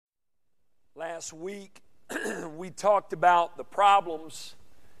Last week, we talked about the problems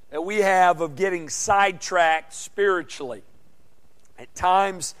that we have of getting sidetracked spiritually. At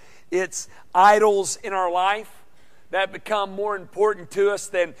times, it's idols in our life that become more important to us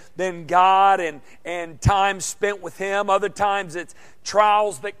than God and time spent with Him. Other times, it's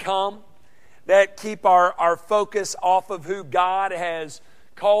trials that come that keep our focus off of who God has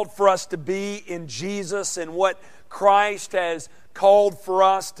called for us to be in Jesus and what Christ has called for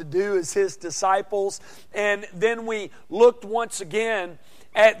us to do as His disciples. And then we looked once again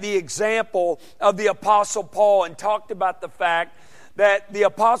at the example of the Apostle Paul and talked about the fact that the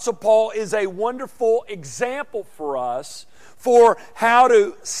Apostle Paul is a wonderful example for us for how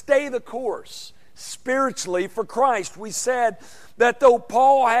to stay the course spiritually for Christ. We said that though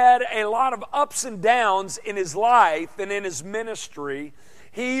Paul had a lot of ups and downs in his life and in his ministry,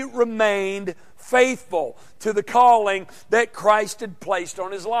 he remained faithful to the calling that Christ had placed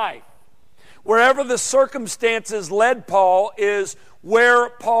on his life. Wherever the circumstances led Paul is where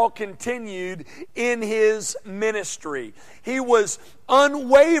Paul continued in his ministry. He was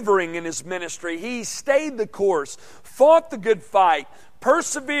unwavering in his ministry. He stayed the course, fought the good fight,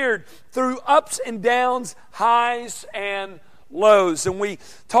 persevered through ups and downs, highs and lows. And we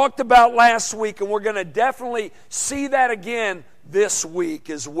talked about last week, and we're going to definitely see that again this week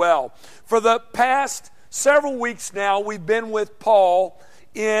as well. For the past several weeks now, we've been with Paul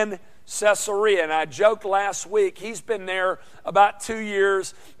in CAESAREA. And I joked last week, he's been there about 2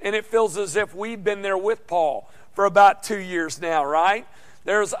 years, and it feels as if we've been there with Paul for about 2 years now, right?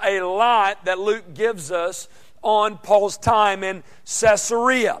 There's a lot that Luke gives us on Paul's time in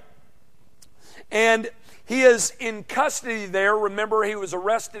CAESAREA. And he is in custody there. Remember, he was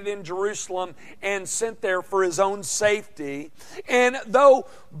arrested in Jerusalem and sent there for his own safety. And though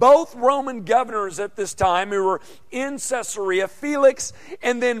both Roman governors at this time who were in Caesarea, Felix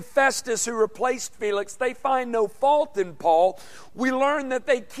and then Festus, who replaced Felix, they find no fault in Paul, we learn that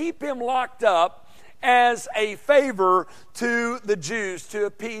they keep him locked up as a favor to the Jews, to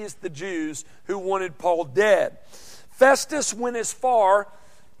appease the Jews who wanted Paul dead. Festus went as far,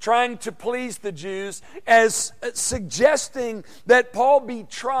 trying to please the Jews, as suggesting that Paul be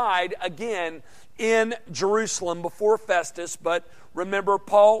tried again in Jerusalem before Festus. But remember,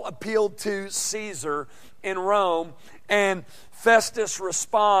 Paul appealed to Caesar in Rome, and Festus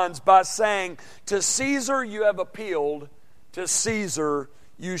responds by saying, "To Caesar you have appealed, to Caesar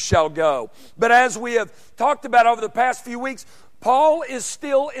you shall go." But as we have talked about over the past few weeks, Paul is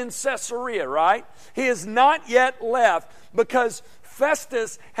still in Caesarea, right? He has not yet left because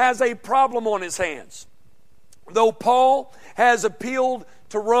Festus has a problem on his hands. Though Paul has appealed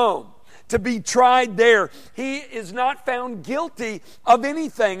to Rome to be tried there, he is not found guilty of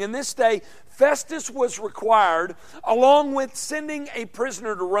anything. In this day, Festus was required, along with sending a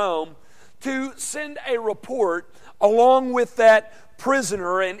prisoner to Rome, to send a report along with that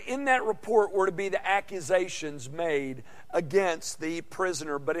prisoner, and in that report were to be the accusations made against the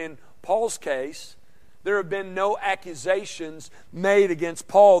prisoner. But in Paul's case, there have been no accusations made against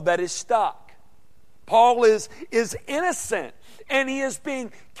Paul that is stuck. Paul is innocent, and he is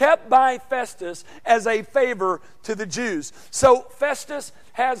being kept by Festus as a favor to the Jews. So Festus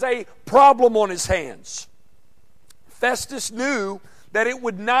has a problem on his hands. Festus knew that it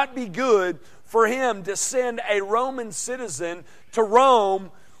would not be good for him to send a Roman citizen to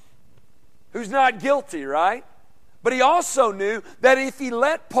Rome who's not guilty, right? But he also knew that if he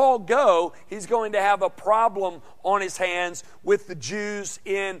let Paul go, he's going to have a problem on his hands with the Jews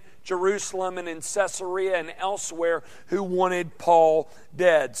in Jerusalem and in Caesarea and elsewhere who wanted Paul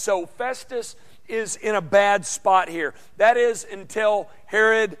dead. So Festus is in a bad spot here. That is until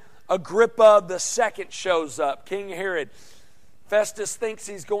Herod Agrippa II shows up, King Herod. Festus thinks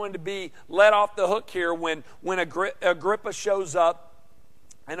he's going to be let off the hook here when Agrippa shows up.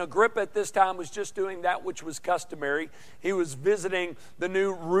 And Agrippa at this time was just doing that which was customary. He was visiting the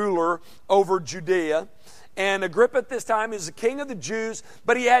new ruler over Judea. And Agrippa at this time is the king of the Jews,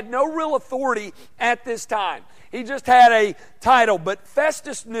 but he had no real authority at this time. He just had a title. But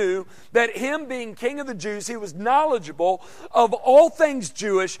Festus knew that him being king of the Jews, he was knowledgeable of all things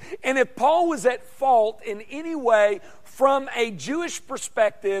Jewish. And if Paul was at fault in any way from a Jewish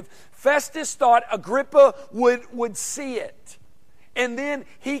perspective, Festus thought Agrippa would see it. And then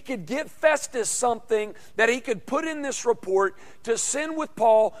he could give Festus something that he could put in this report to send with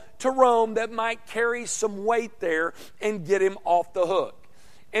Paul to Rome that might carry some weight there and get him off the hook.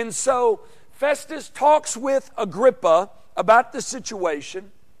 And so Festus talks with Agrippa about the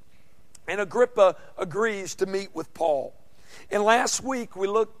situation, and Agrippa agrees to meet with Paul. And last week we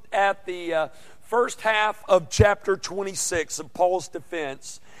looked at the first half of chapter 26 of Paul's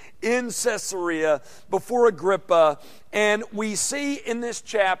defense in Caesarea before Agrippa. And we see in this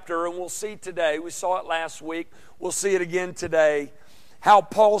chapter, and we'll see today, we saw it last week, we'll see it again today, how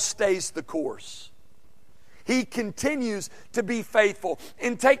Paul stays the course. He continues to be faithful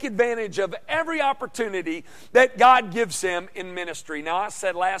and take advantage of every opportunity that God gives him in ministry. Now, I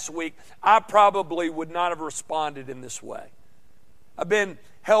said last week, I probably would not have responded in this way. I've been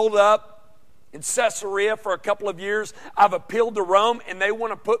held up in Caesarea for a couple of years. I've appealed to Rome, and they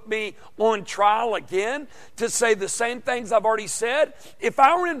want to put me on trial again to say the same things I've already said. If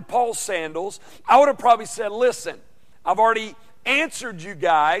I were in Paul's sandals, I would have probably said, listen, I've already answered you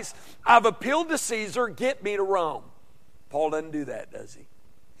guys. I've appealed to Caesar. Get me to Rome. Paul doesn't do that, does he?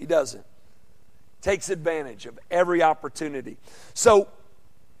 He doesn't. Takes advantage of every opportunity. So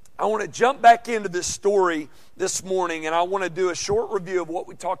I want to jump back into this story this morning, and I want to do a short review of what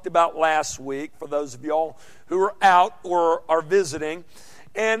we talked about last week for those of y'all who are out or are visiting.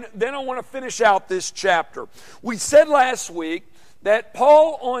 And then I want to finish out this chapter. We said last week that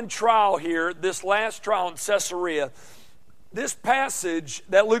Paul on trial here, this last trial in Caesarea, this passage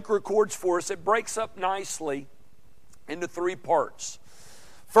that Luke records for us, it breaks up nicely into three parts.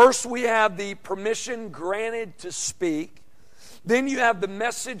 First, we have the permission granted to speak. Then you have the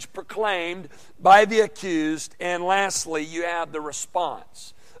message proclaimed by the accused. And lastly, you have the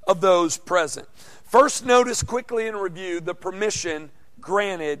response of those present. First, notice quickly in review the permission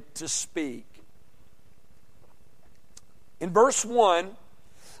granted to speak. In verse 1,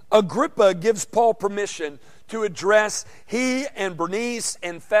 Agrippa gives Paul permission to address he and Bernice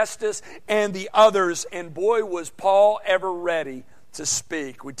and Festus and the others. And boy, was Paul ever ready to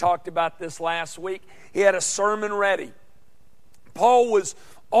speak. We talked about this last week. He had a sermon ready. Paul was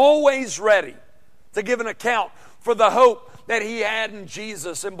always ready to give an account for the hope that he had in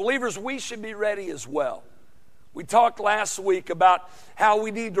Jesus. And believers, we should be ready as well. We talked last week about how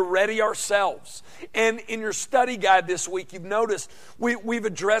we need to ready ourselves. And in your study guide this week, you've noticed we've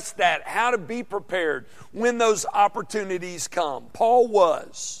addressed that, how to be prepared when those opportunities come. Paul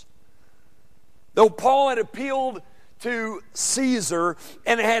was. Though Paul had appealed to Caesar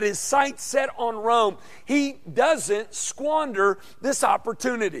and had his sights set on Rome, he doesn't squander this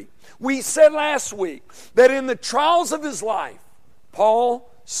opportunity. We said last week that in the trials of his life, Paul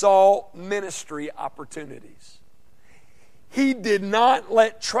saw ministry opportunities. He did not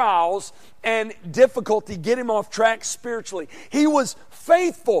let trials and difficulty get him off track spiritually. He was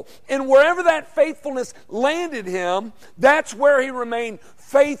faithful, and wherever that faithfulness landed him, that's where he remained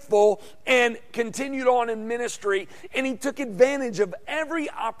faithful and continued on in ministry, and he took advantage of every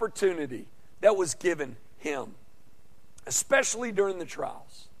opportunity that was given him, especially during the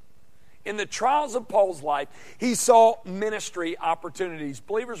trials. In the trials of Paul's life, he saw ministry opportunities.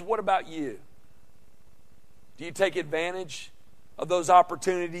 Believers, what about you? Do you take advantage of those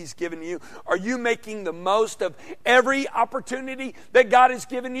opportunities given you? Are you making the most of every opportunity that God has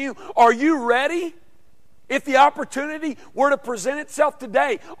given you? Are you ready? If the opportunity were to present itself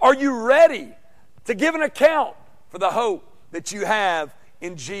today, are you ready to give an account for the hope that you have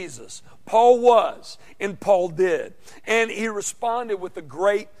in Jesus? Paul was, and Paul did. And he responded with a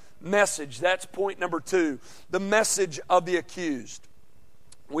great message. That's point number 2, the message of the accused.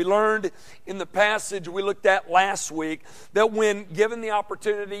 We learned in the passage we looked at last week that when given the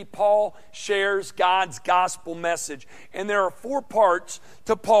opportunity, Paul shares God's gospel message. And there are 4 parts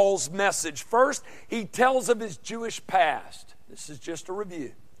to Paul's message. First, he tells of his Jewish past. This is just a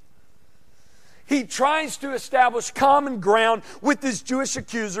review. He tries to establish common ground with his Jewish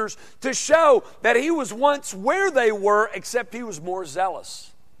accusers to show that he was once where they were, except he was more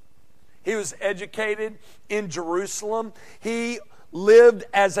zealous. He was educated in Jerusalem. He lived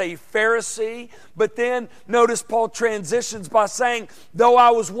as a Pharisee, but then notice Paul transitions by saying, though I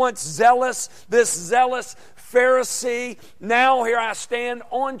was once zealous, this zealous Pharisee, now here I stand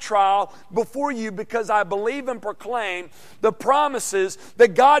on trial before you because I believe and proclaim the promises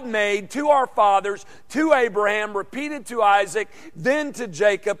that God made to our fathers, to Abraham, repeated to Isaac, then to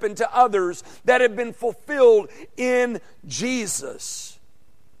Jacob, and to others that have been fulfilled in Jesus.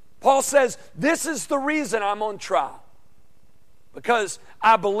 Paul says, this is the reason I'm on trial. Because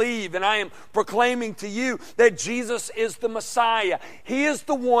I believe and I am proclaiming to you that Jesus is the Messiah. He is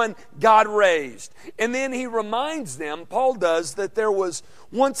the one God raised. And then he reminds them, Paul does, that there was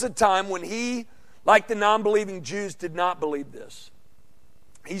once a time when he, like the non-believing Jews, did not believe this.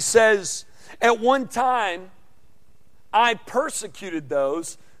 He says, at one time, I persecuted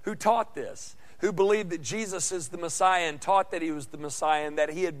those who taught this, who believed that Jesus is the Messiah and taught that he was the Messiah and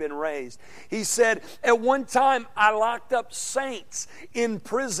that he had been raised. He said, at one time I locked up saints in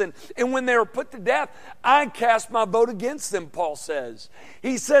prison, and when they were put to death, I cast my vote against them, Paul says.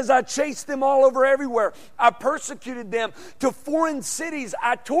 He says, I chased them all over everywhere. I persecuted them to foreign cities.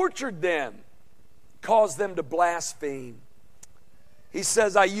 I tortured them, caused them to blaspheme. He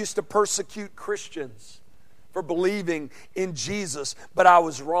says, I used to persecute Christians for believing in Jesus, but I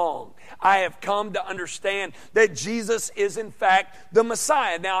was wrong. I have come to understand that Jesus is in fact the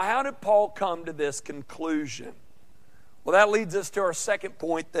Messiah. Now, how did Paul come to this conclusion? Well, that leads us to our second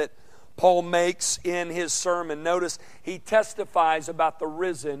point that Paul makes in his sermon. Notice he testifies about the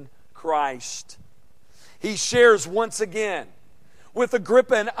risen Christ. He shares once again with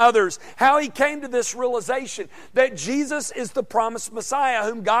Agrippa and others how he came to this realization that Jesus is the promised Messiah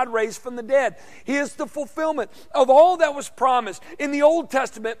whom God raised from the dead. He is the fulfillment of all that was promised in the Old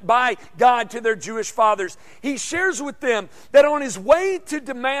Testament by God to their Jewish fathers. He shares with them that on his way to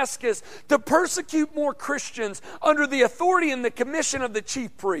Damascus to persecute more Christians under the authority and the commission of the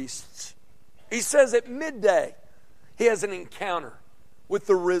chief priests, he says at midday he has an encounter with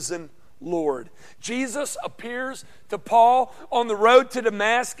the risen Lord. Jesus appears to Paul on the road to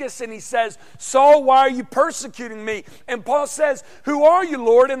Damascus and he says, Saul, why are you persecuting me? And Paul says, who are you,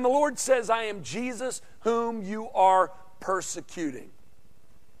 Lord? And the Lord says, I am Jesus whom you are persecuting.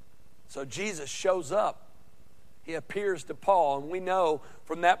 So Jesus shows up. He appears to Paul, and we know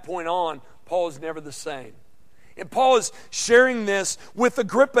from that point on, Paul is never the same. And Paul is sharing this with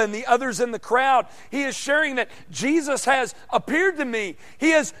Agrippa and the others in the crowd. He is sharing that Jesus has appeared to me. He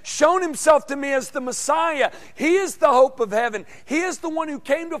has shown himself to me as the Messiah. He is the hope of heaven. He is the one who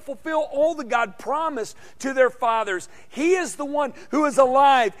came to fulfill all that God promised to their fathers. He is the one who is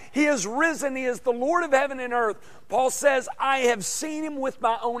alive. He is risen. He is the Lord of heaven and earth. Paul says, I have seen him with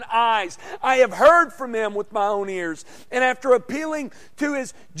my own eyes. I have heard from him with my own ears. And after appealing to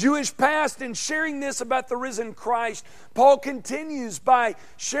his Jewish past and sharing this about the risen Christ, Paul continues by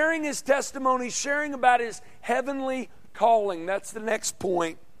sharing his testimony, sharing about his heavenly calling. That's the next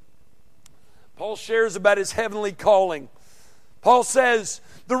point. Paul shares about his heavenly calling. Paul says,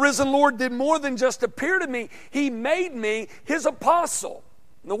 the risen Lord did more than just appear to me. He made me his apostle.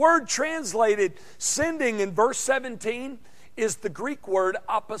 And the word translated sending in verse 17 is the Greek word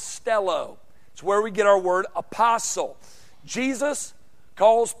apostello. It's where we get our word apostle. Jesus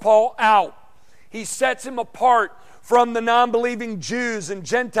calls Paul out. He sets him apart from the non-believing Jews and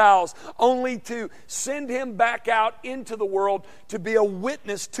Gentiles, only to send him back out into the world to be a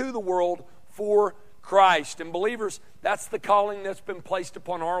witness to the world for Christ. And believers, that's the calling that's been placed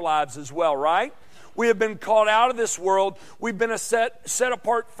upon our lives as well, right? We have been called out of this world. We've been set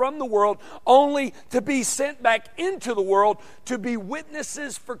apart from the world, only to be sent back into the world to be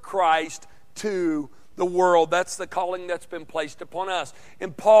witnesses for Christ to the world. That's the calling that's been placed upon us.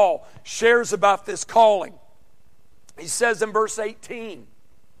 And Paul shares about this calling. He says in verse 18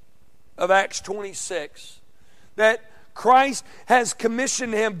 of Acts 26 that Christ has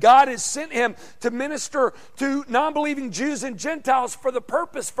commissioned him. God has sent him to minister to non-believing Jews and Gentiles for the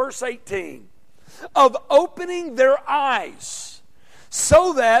purpose, verse 18, of opening their eyes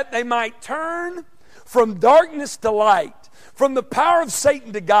so that they might turn from darkness to light, from the power of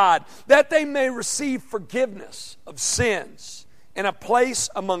Satan to God, that they may receive forgiveness of sins and a place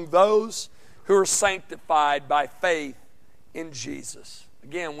among those who are sanctified by faith in Jesus.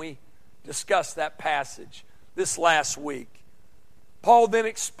 Again, we discussed that passage this last week. Paul then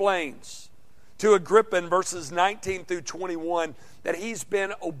explains to Agrippa in verses 19 through 21 that he's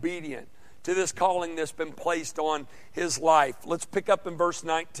been obedient to this calling that's been placed on his life. Let's pick up in verse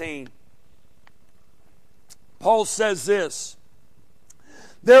 19. Paul says this,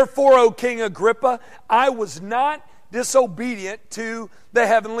 "Therefore, O King Agrippa, I was not disobedient to the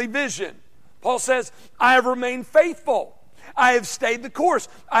heavenly vision." Paul says, I have remained faithful. I have stayed the course.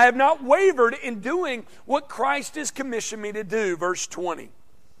 I have not wavered in doing what Christ has commissioned me to do. Verse 20.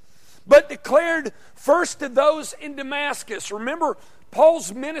 But declared first to those in Damascus. Remember,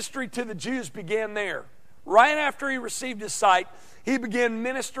 Paul's ministry to the Jews began there. Right after he received his sight, he began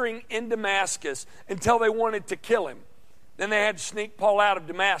ministering in Damascus until they wanted to kill him. Then they had to sneak Paul out of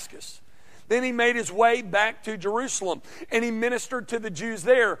Damascus. Then he made his way back to Jerusalem, and he ministered to the Jews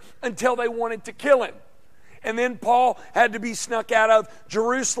there until they wanted to kill him. And then Paul had to be snuck out of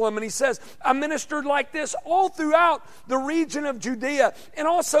Jerusalem, and he says, I ministered like this all throughout the region of Judea and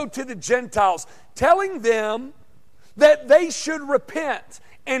also to the Gentiles, telling them that they should repent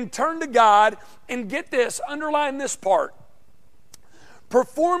and turn to God, and get this, underline this part,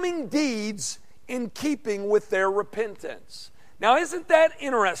 performing deeds in keeping with their repentance. Now, isn't that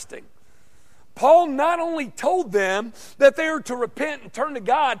interesting? Paul not only told them that they are to repent and turn to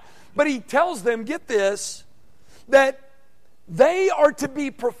God, but he tells them, get this, that they are to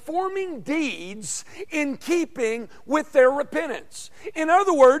be performing deeds in keeping with their repentance. In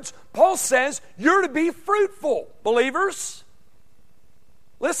other words, Paul says, you're to be fruitful, believers.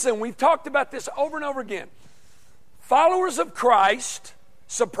 Listen, we've talked about this over and over again. Followers of Christ,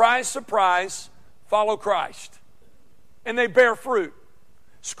 surprise, surprise, follow Christ. And they bear fruit.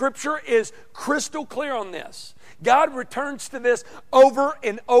 Scripture is crystal clear on this. God returns to this over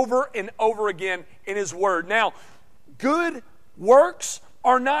and over and over again in His Word. Now, good works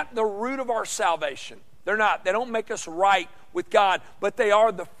are not the root of our salvation. They're not. They don't make us right with God, but they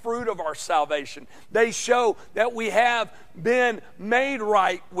are the fruit of our salvation. They show that we have been made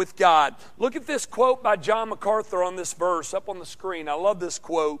right with God. Look at this quote by John MacArthur on this verse up on the screen. I love this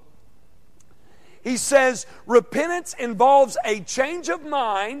quote. He says, repentance involves a change of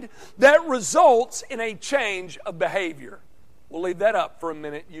mind that results in a change of behavior. We'll leave that up for a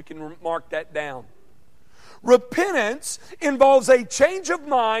minute. You can mark that down. Repentance involves a change of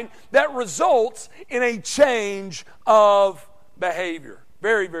mind that results in a change of behavior.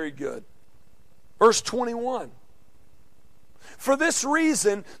 Very, very good. Verse 21. For this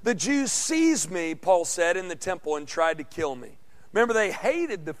reason, the Jews seized me, Paul said, in the temple and tried to kill me. Remember, they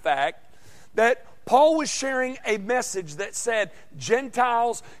hated the fact that Paul was sharing a message that said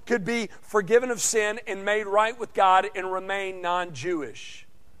Gentiles could be forgiven of sin and made right with God and remain non-Jewish.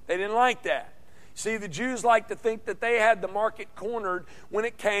 They didn't like that. See, the Jews like to think that they had the market cornered when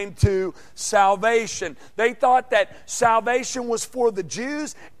it came to salvation. They thought that salvation was for the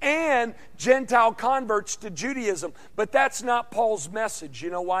Jews and Gentile converts to Judaism. But that's not Paul's message. You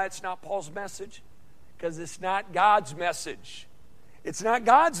know why it's not Paul's message? Because it's not God's message. It's not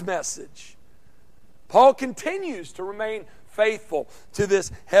God's message. Paul continues to remain faithful to this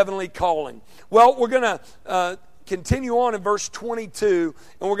heavenly calling. Well, we're going to continue on in verse 22,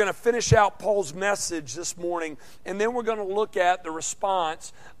 and we're going to finish out Paul's message this morning, and then we're going to look at the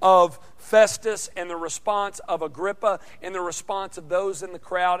response of Festus and the response of Agrippa and the response of those in the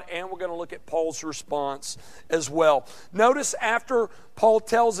crowd, and we're going to look at Paul's response as well. Notice after Paul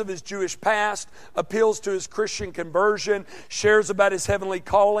tells of his Jewish past, appeals to his Christian conversion, shares about his heavenly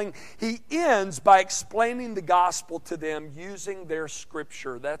calling, he ends by explaining the gospel to them using their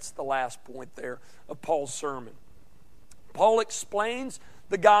scripture. That's the last point there of Paul's sermon. Paul explains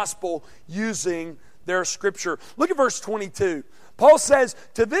the gospel using their scripture. Look at verse 22. Paul says,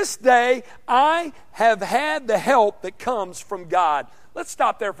 to this day I have had the help that comes from God. Let's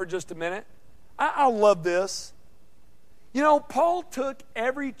stop there for just a minute. I love this. You know, Paul took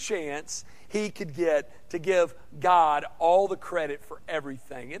every chance he could get to give God all the credit for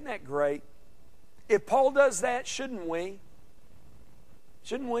everything. Isn't that great? If Paul does that, shouldn't we?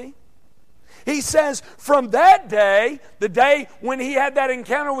 Shouldn't we? He says, from that day, the day when he had that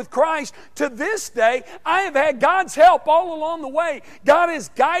encounter with Christ, to this day, I have had God's help all along the way. God has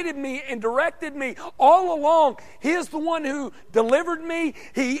guided me and directed me all along. He is the one who delivered me.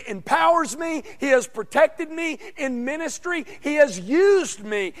 He empowers me. He has protected me in ministry. He has used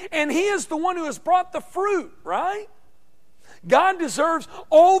me. And He is the one who has brought the fruit, right? God deserves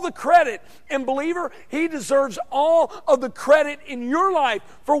all the credit. And believer, He deserves all of the credit in your life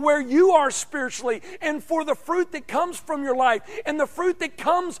for where you are spiritually and for the fruit that comes from your life and the fruit that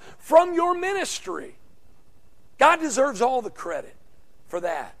comes from your ministry. God deserves all the credit for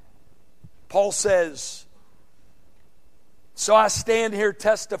that. Paul says, so I stand here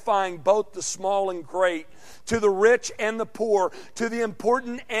testifying both the small and great, to the rich and the poor, to the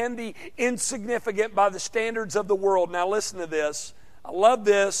important and the insignificant by the standards of the world. Now listen to this. I love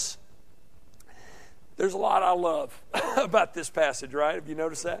this. There's a lot I love about this passage, right? Have you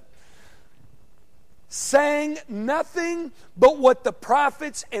noticed that? Saying nothing but what the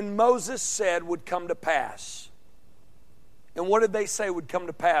prophets and Moses said would come to pass. And what did they say would come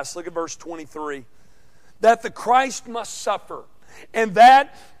to pass? Look at verse 23. That the Christ must suffer, and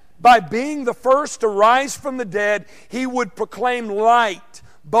that by being the first to rise from the dead, He would proclaim light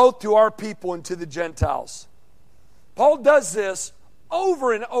both to our people and to the Gentiles. Paul does this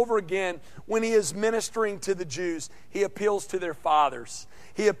over and over again when he is ministering to the Jews. He appeals to their fathers.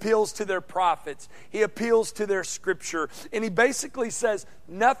 He appeals to their prophets. He appeals to their scripture. And he basically says,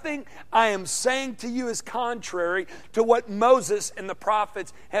 nothing I am saying to you is contrary to what Moses and the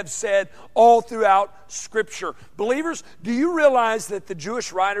prophets have said all throughout scripture. Believers, do you realize that the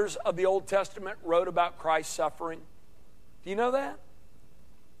Jewish writers of the Old Testament wrote about Christ's suffering? Do you know that?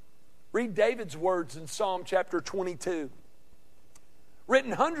 Read David's words in Psalm chapter 22.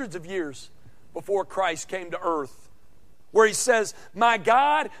 Written hundreds of years before Christ came to earth. where he says, my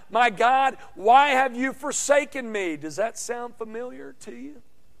God, why have you forsaken me? Does that sound familiar to you?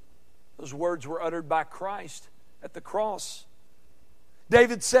 Those words were uttered by Christ at the cross.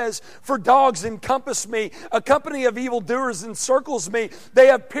 David says, for dogs encompass me, a company of evildoers encircles me. They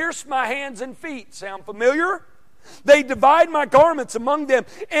have pierced my hands and feet. Sound familiar? They divide my garments among them,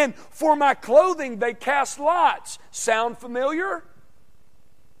 and for my clothing they cast lots. Sound familiar?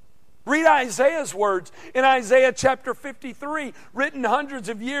 Read Isaiah's words in Isaiah chapter 53, written hundreds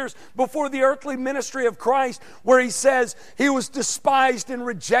of years before the earthly ministry of Christ, where he says, he was despised and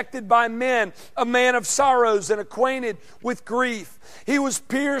rejected by men, a man of sorrows and acquainted with grief. He was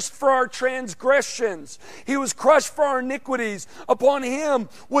pierced for our transgressions. He was crushed for our iniquities. Upon him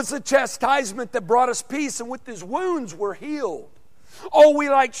was the chastisement that brought us peace, and with his wounds we're healed. All we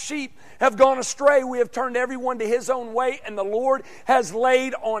like sheep have gone astray. We have turned everyone to his own way, and the Lord has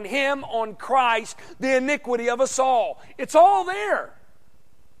laid on him, on Christ, the iniquity of us all. It's all there.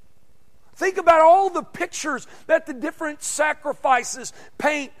 Think about all the pictures that the different sacrifices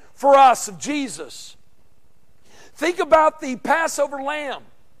paint for us of Jesus. Think about the Passover lamb.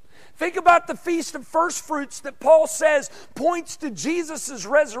 Think about the Feast of First Fruits that Paul says points to Jesus'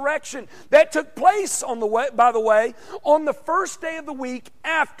 resurrection that took place, by the way, on the first day of the week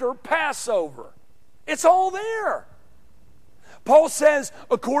after Passover. It's all there. Paul says,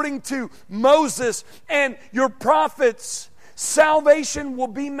 according to Moses and your prophets, salvation will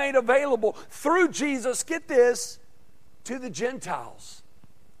be made available through Jesus, get this, to the Gentiles.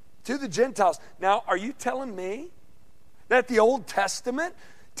 To the Gentiles. Now, are you telling me that the Old Testament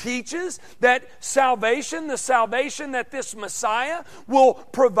teaches that salvation, the salvation that this Messiah will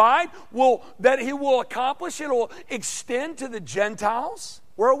provide, that he will accomplish, it will extend to the Gentiles?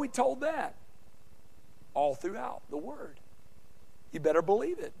 Where are we told that? All throughout the Word. You better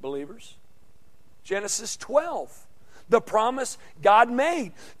believe it, believers. Genesis 12. The promise God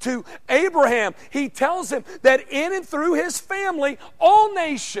made to Abraham. He tells him that in and through his family, all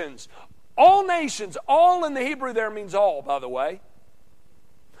nations, all in the Hebrew there means all, by the way,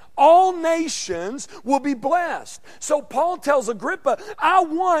 all nations will be blessed. So Paul tells Agrippa, I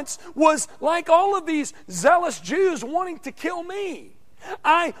once was like all of these zealous Jews wanting to kill me.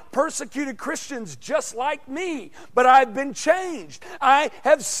 I persecuted Christians just like me, but I've been changed. I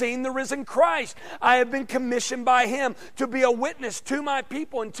have seen the risen Christ. I have been commissioned by him to be a witness to my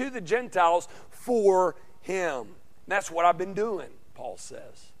people and to the Gentiles for him. That's what I've been doing, Paul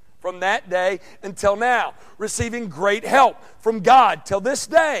says. From that day until now, receiving great help from God till this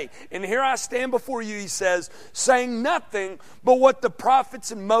day. And here I stand before you, he says, saying nothing but what the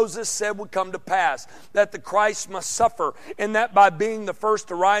prophets and Moses said would come to pass, that the Christ must suffer, and that by being the first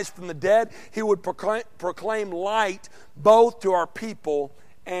to rise from the dead, he would proclaim light both to our people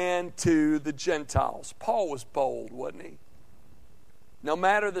and to the Gentiles. Paul was bold, wasn't he? No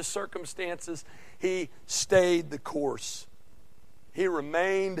matter the circumstances, he stayed the course. He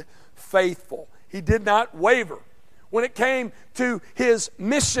remained faithful. He did not waver when it came to his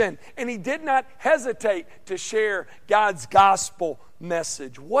mission, and he did not hesitate to share God's gospel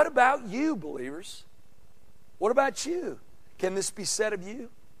message. What about you, believers? What about you? Can this be said of you?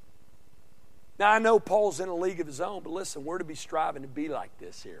 Now, I know Paul's in a league of his own, but listen, we're to be striving to be like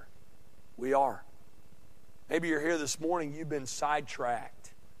this here. We are. Maybe you're here this morning, you've been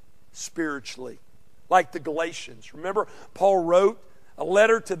sidetracked spiritually, like the Galatians. Remember, Paul wrote a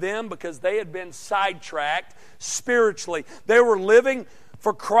letter to them because they had been sidetracked spiritually. They were living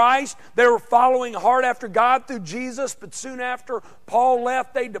for Christ. They were following hard after God through Jesus, but soon after Paul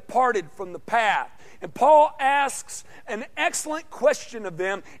left, they departed from the path. And Paul asks an excellent question of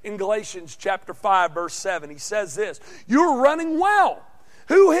them in Galatians chapter 5, verse 7. He says this, "You're running well.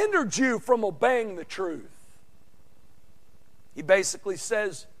 Who hindered you from obeying the truth?" He basically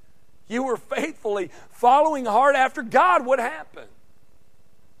says, you were faithfully following hard after God. What happened?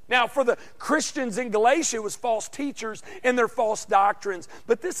 Now, for the Christians in Galatia, it was false teachers and their false doctrines.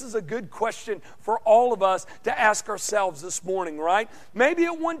 But this is a good question for all of us to ask ourselves this morning, right? Maybe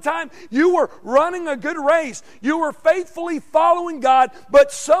at one time you were running a good race. You were faithfully following God,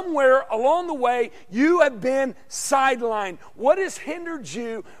 but somewhere along the way you have been sidelined. What has hindered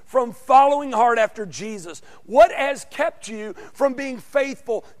you from following hard after Jesus? What has kept you from being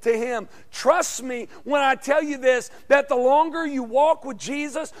faithful to Him? Trust me when I tell you this, that the longer you walk with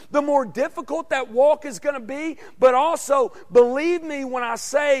Jesus, the more difficult that walk is going to be. But also, believe me when I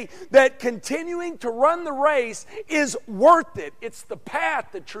say that continuing to run the race is worth it. It's the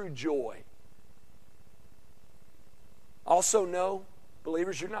path to true joy. Also know,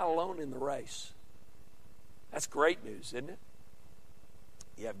 believers, you're not alone in the race. That's great news, isn't it?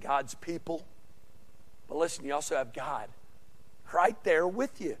 You have God's people. But listen, you also have God right there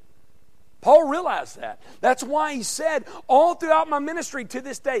with you. Paul realized that. That's why he said, all throughout my ministry to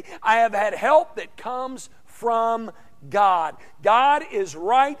this day, I have had help that comes from God. God is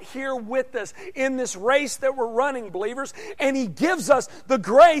right here with us in this race that we're running, believers, and He gives us the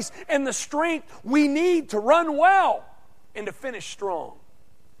grace and the strength we need to run well and to finish strong.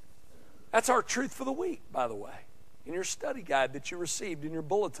 That's our truth for the week, by the way, in your study guide that you received in your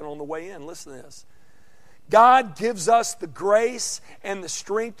bulletin on the way in. Listen to this. God gives us the grace and the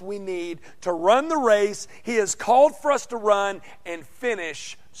strength we need to run the race He has called for us to run and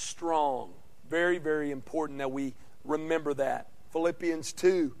finish strong. Very, very important that we remember that. Philippians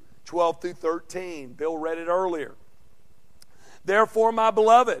 2:12-13. Bill read it earlier. Therefore, my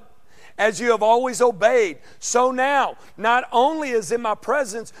beloved, as you have always obeyed, so now, not only as in my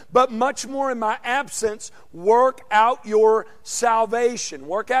presence, but much more in my absence, work out your salvation.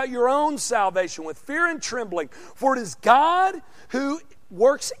 Work out your own salvation with fear and trembling. For it is God who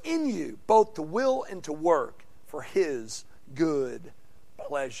works in you, both to will and to work for His good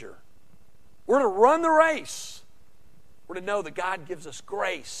pleasure. We're to run the race. We're to know that God gives us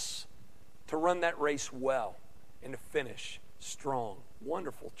grace to run that race well and to finish strong.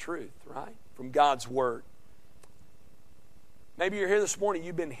 Wonderful truth, right? From God's Word. Maybe you're here this morning,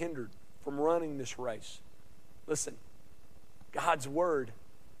 you've been hindered from running this race. Listen, God's Word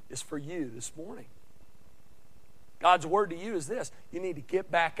is for you this morning. God's Word to you is this: you need to get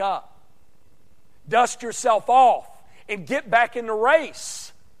back up. Dust yourself off and get back in the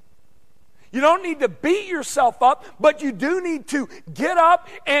race. You don't need to beat yourself up, but you do need to get up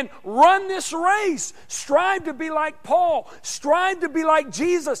and run this race. Strive to be like Paul. Strive to be like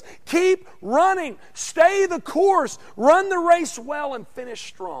Jesus. Keep running. Stay the course. Run the race well and finish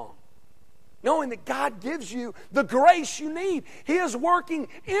strong. Knowing that God gives you the grace you need. He is working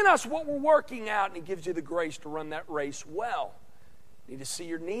in us what we're working out, and He gives you the grace to run that race well. You need to see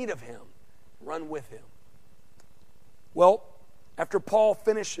your need of Him. Run with Him. Well, after Paul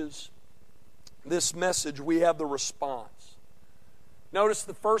finishes this message, we have the response. Notice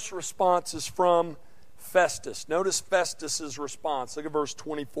the first response is from Festus. Notice Festus's response. Look at verse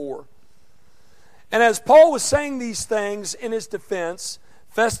 24. And as Paul was saying these things in his defense,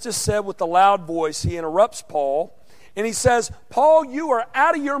 Festus said with a loud voice, he interrupts Paul, and he says, Paul, you are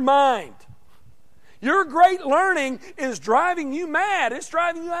out of your mind. Your great learning is driving you mad. It's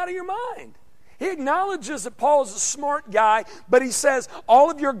driving you out of your mind. He acknowledges that Paul is a smart guy, but he says,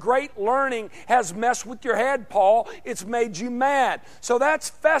 all of your great learning has messed with your head, Paul. It's made you mad. So that's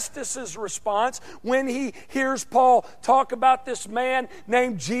Festus's response when he hears Paul talk about this man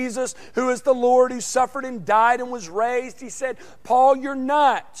named Jesus, who is the Lord, who suffered and died and was raised. He said, Paul, you're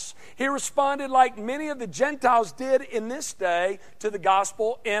nuts. He responded like many of the Gentiles did in this day to the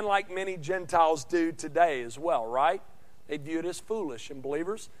gospel, and like many Gentiles do today as well, right? They view it as foolish. And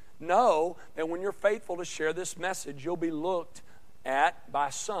believers, know that when you're faithful to share this message, you'll be looked at by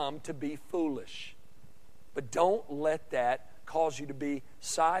some to be foolish. But don't let that cause you to be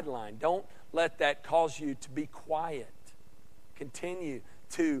sidelined. Don't let that cause you to be quiet. Continue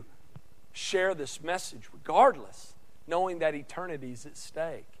to share this message regardless, knowing that eternity is at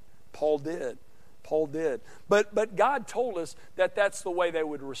stake. Paul did. But God told us that that's the way they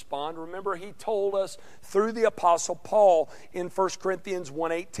would respond. Remember, He told us through the Apostle Paul in 1 Corinthians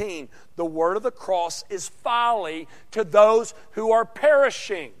 1:18, the word of the cross is folly to those who are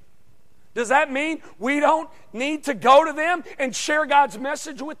perishing. Does that mean we don't need to go to them and share God's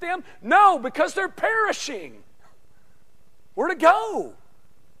message with them? No, because they're perishing. We're to go.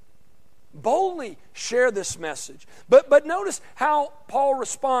 Boldly share this message. But notice how Paul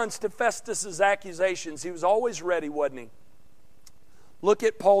responds to Festus's accusations. He was always ready, wasn't he? Look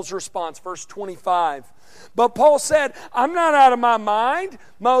at Paul's response, verse 25. But Paul said, I'm not out of my mind,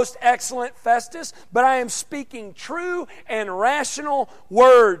 most excellent Festus, but I am speaking true and rational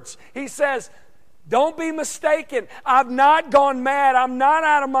words. He says, don't be mistaken. I've not gone mad. I'm not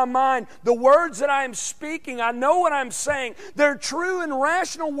out of my mind. The words that I am speaking, I know what I'm saying. They're true and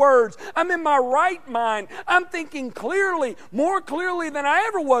rational words. I'm in my right mind. I'm thinking clearly, more clearly than I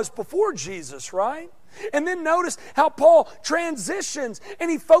ever was before Jesus, right? And then notice how Paul transitions and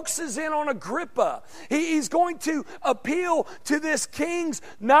he focuses in on Agrippa. He's going to appeal to this king's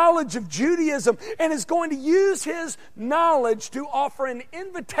knowledge of Judaism and is going to use his knowledge to offer an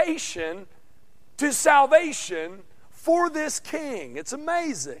invitation to salvation for this king. It's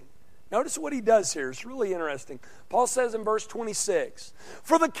amazing. Notice what he does here. It's really interesting. Paul says in verse 26,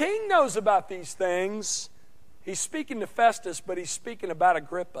 for the king knows about these things. He's speaking to Festus, but he's speaking about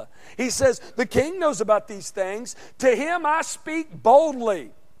Agrippa. He says, the king knows about these things. To him I speak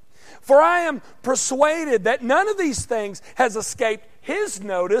boldly. For I am persuaded that none of these things has escaped his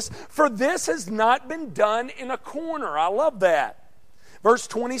notice, for this has not been done in a corner. I love that. Verse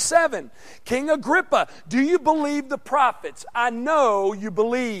 27, King Agrippa, do you believe the prophets? I know you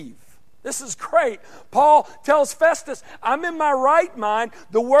believe. This is great. Paul tells Festus, I'm in my right mind.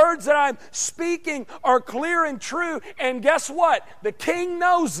 The words that I'm speaking are clear and true. And guess what? The king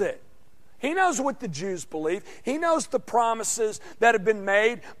knows it. He knows what the Jews believe. He knows the promises that have been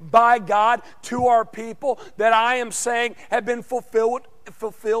made by God to our people that I am saying have been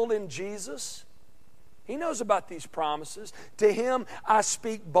fulfilled in Jesus. He knows about these promises. To him I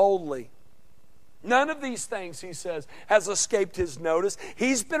speak boldly. None of these things, he says, has escaped his notice.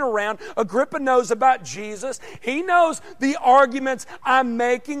 He's been around. Agrippa knows about Jesus. He knows the arguments I'm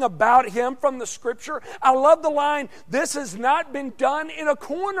making about him from the Scripture. I love the line, this has not been done in a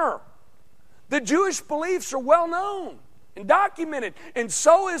corner. The Jewish beliefs are well known and documented. And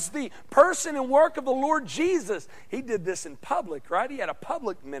so is the person and work of the Lord Jesus. He did this in public, right? He had a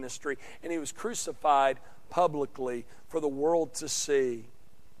public ministry, and he was crucified publicly for the world to see.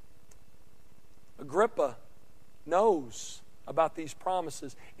 Agrippa knows about these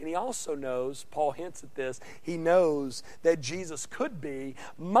promises, and he also knows, Paul hints at this, he knows that Jesus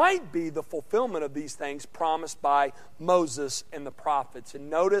might be the fulfillment of these things promised by Moses and the prophets. And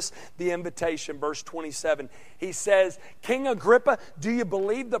notice the invitation, verse 27. He says, King Agrippa, do you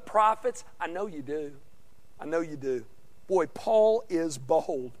believe the prophets? I know you do. I know you do. Boy, Paul is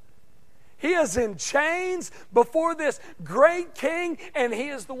bold. He is in chains before this great king, and he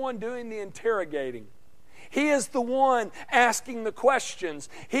is the one doing the interrogating. He is the one asking the questions.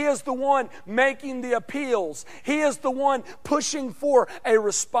 He is the one making the appeals. He is the one pushing for a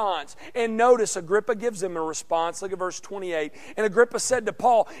response. And notice, Agrippa gives him a response. Look at verse 28. And Agrippa said to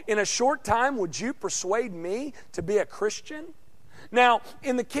Paul, in a short time would you persuade me to be a Christian? Now,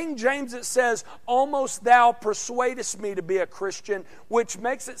 in the King James it says, almost thou persuadest me to be a Christian, which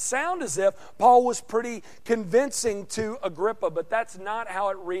makes it sound as if Paul was pretty convincing to Agrippa, but that's not how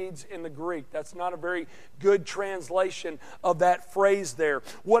it reads in the Greek. That's not a very good translation of that phrase there.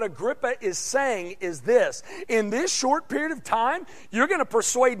 What Agrippa is saying is this, in this short period of time, you're going to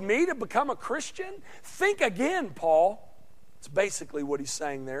persuade me to become a Christian? Think again, Paul. It's basically what he's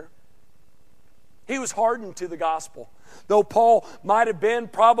saying there. He was hardened to the gospel. Though Paul might have been,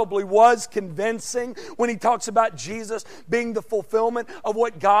 probably was convincing when he talks about Jesus being the fulfillment of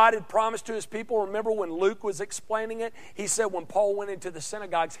what God had promised to his people. Remember when Luke was explaining it? He said when Paul went into the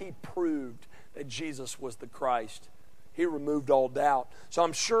synagogues, he proved that Jesus was the Christ. He removed all doubt. So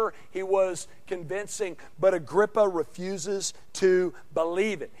I'm sure he was convincing, but Agrippa refuses to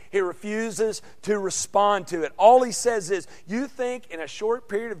believe it. He refuses to respond to it. All he says is, you think in a short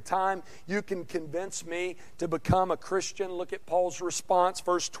period of time you can convince me to become a Christian? Look at Paul's response,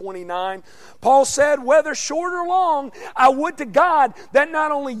 verse 29. Paul said, whether short or long, I would to God that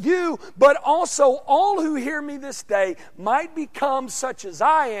not only you, but also all who hear me this day might become such as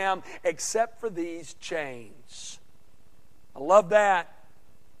I am, except for these chains. I love that.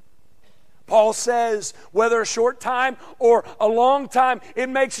 Paul says, whether a short time or a long time, it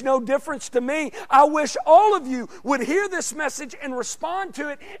makes no difference to me. I wish all of you would hear this message and respond to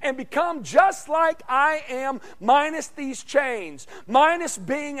it and become just like I am, minus these chains, minus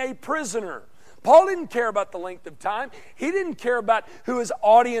being a prisoner. Paul didn't care about the length of time. He didn't care about who his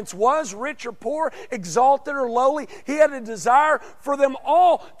audience was, rich or poor, exalted or lowly. He had a desire for them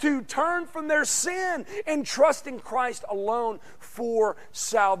all to turn from their sin and trust in Christ alone for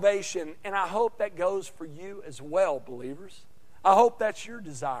salvation. And I hope that goes for you as well, believers. I hope that's your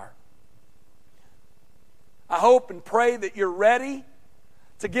desire. I hope and pray that you're ready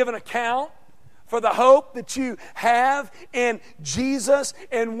to give an account for the hope that you have in Jesus.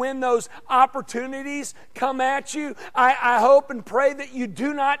 And when those opportunities come at you, I hope and pray that you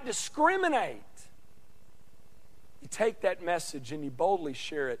do not discriminate. You take that message and you boldly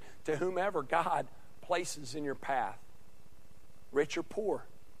share it to whomever God places in your path, rich or poor,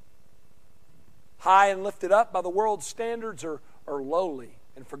 high and lifted up by the world's standards, or lowly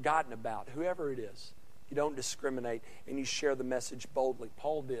and forgotten about, whoever it is. You don't discriminate and you share the message boldly.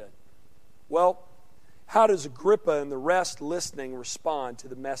 Paul did. Well, how does Agrippa and the rest listening respond to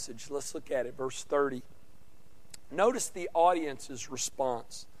the message? Let's look at it, verse 30. Notice the audience's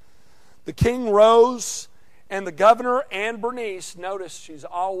response. The king rose, and the governor and Bernice, notice she's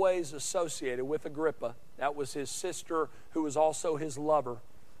always associated with Agrippa. That was his sister who was also his lover.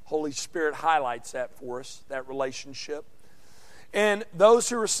 Holy Spirit highlights that for us, that relationship. And those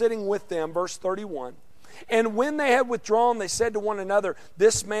who were sitting with them, verse 31. And when they had withdrawn, they said to one another,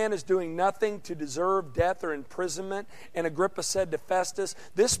 "This man is doing nothing to deserve death or imprisonment." And Agrippa said to Festus,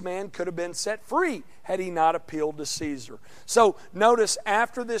 "This man could have been set free had he not appealed to Caesar." So notice,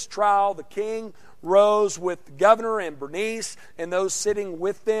 after this trial, the king rose with the governor and Bernice and those sitting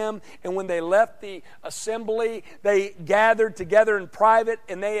with them. And when they left the assembly, they gathered together in private,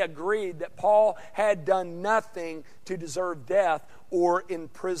 and they agreed that Paul had done nothing to deserve death or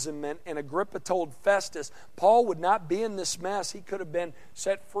imprisonment. And Agrippa told Festus, Paul would not be in this mess. He could have been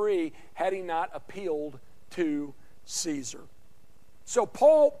set free had he not appealed to Caesar. So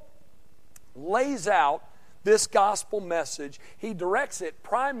Paul lays out this gospel message. He directs it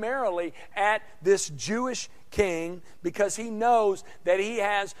primarily at this Jewish king because he knows that he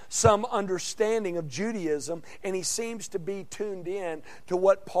has some understanding of Judaism, and he seems to be tuned in to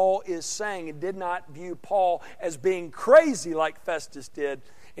what Paul is saying and did not view Paul as being crazy like Festus did.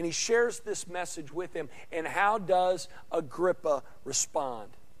 And he shares this message with him. And how does Agrippa respond?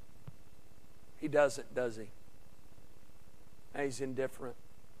 He doesn't, does he? No, he's indifferent.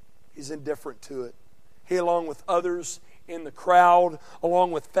 He's indifferent to it. He, along with others in the crowd,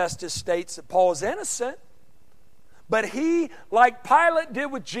 along with Festus, states that Paul is innocent. But he, like Pilate did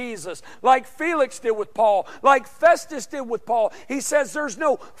with Jesus, like Felix did with Paul, like Festus did with Paul, he says there's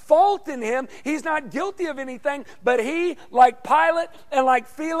no fault in him. He's not guilty of anything. But he, like Pilate and like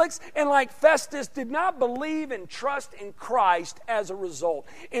Felix and like Festus, did not believe and trust in Christ as a result.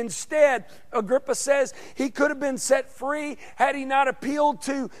 Instead, Agrippa says he could have been set free had he not appealed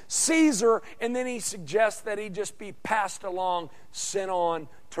to Caesar. And then he suggests that he just be passed along, sent on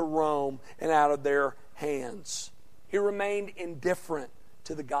to Rome and out of their hands. He remained indifferent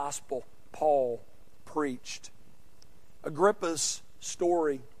to the gospel Paul preached. Agrippa's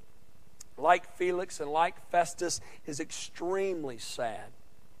story, like Felix and like Festus, is extremely sad.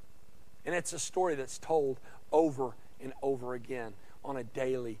 And it's a story that's told over and over again on a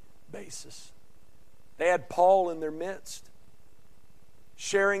daily basis. They had Paul in their midst,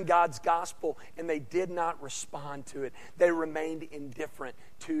 sharing God's gospel, and they did not respond to it. They remained indifferent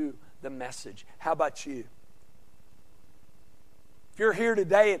to the message. How about you? If you're here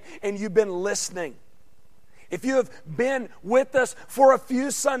today and you've been listening, if you have been with us for a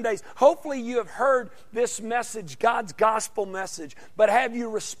few Sundays, hopefully you have heard this message, God's gospel message, but have you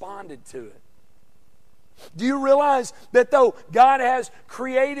responded to it? Do you realize that though God has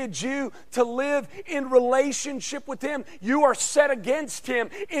created you to live in relationship with Him, you are set against Him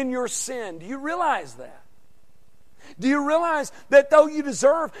in your sin? Do you realize that? Do you realize that though you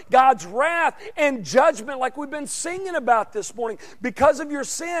deserve God's wrath and judgment, like we've been singing about this morning, because of your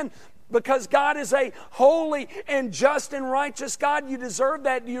sin, because God is a holy and just and righteous God, you deserve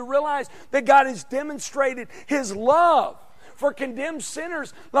that? Do you realize that God has demonstrated His love for condemned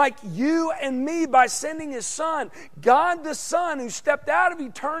sinners like you and me by sending His Son, God the Son, who stepped out of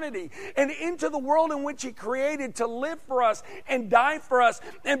eternity and into the world in which He created to live for us and die for us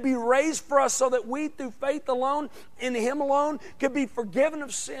and be raised for us so that we, through faith alone, in Him alone, could be forgiven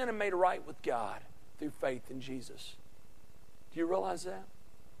of sin and made right with God through faith in Jesus. Do you realize that?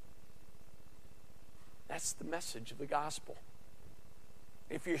 That's the message of the gospel.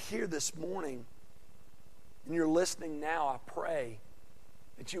 If you're here this morning and you're listening now, I pray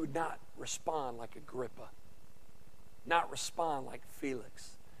that you would not respond like Agrippa, not respond like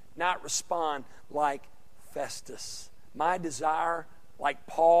Felix, not respond like Festus. My desire, like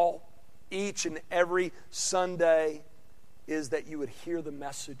Paul, each and every Sunday, is that you would hear the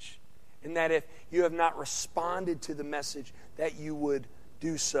message, and that if you have not responded to the message, that you would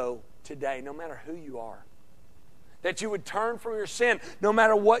do so today, no matter who you are. That you would turn from your sin, no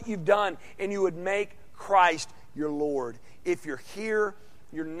matter what you've done, and you would make Christ your Lord. If you're here,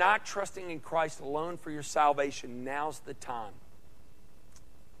 you're not trusting in Christ alone for your salvation, now's the time.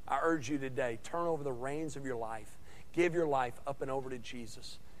 I urge you today, turn over the reins of your life. Give your life up and over to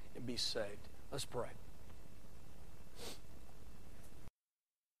Jesus and be saved. Let's pray.